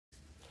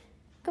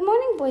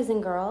boys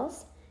and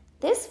girls.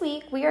 This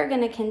week we are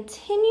going to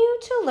continue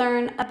to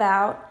learn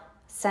about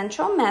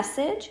central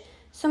message.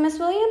 So Miss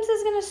Williams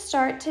is going to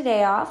start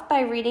today off by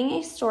reading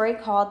a story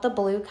called The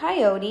Blue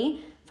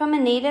Coyote from a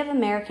Native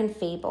American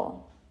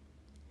fable.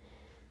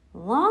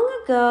 Long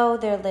ago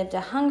there lived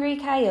a hungry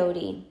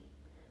coyote.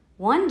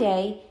 One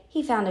day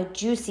he found a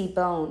juicy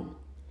bone.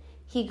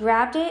 He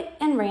grabbed it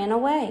and ran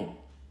away.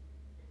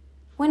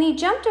 When he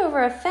jumped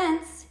over a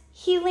fence,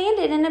 he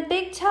landed in a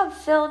big tub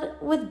filled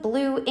with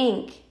blue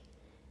ink.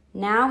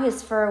 Now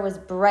his fur was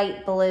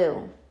bright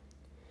blue.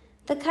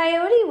 The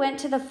coyote went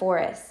to the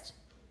forest.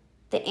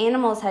 The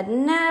animals had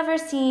never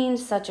seen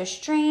such a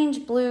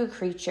strange blue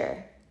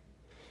creature.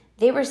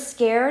 They were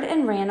scared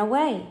and ran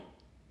away.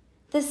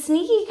 The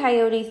sneaky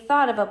coyote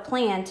thought of a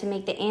plan to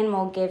make the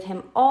animal give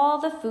him all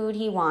the food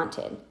he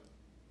wanted.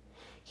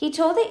 He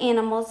told the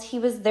animals he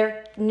was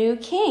their new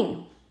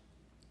king.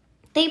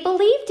 They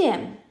believed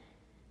him.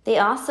 They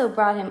also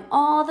brought him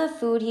all the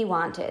food he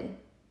wanted.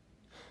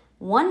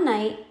 One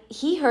night,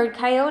 he heard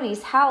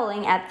coyotes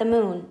howling at the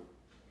moon.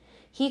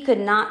 He could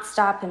not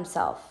stop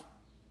himself.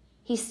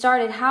 He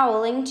started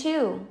howling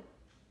too.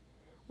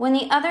 When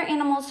the other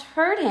animals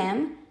heard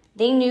him,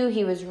 they knew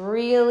he was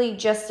really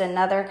just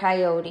another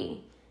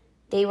coyote.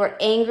 They were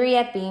angry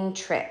at being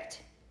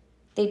tricked.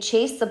 They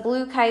chased the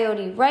blue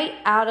coyote right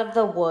out of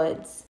the woods.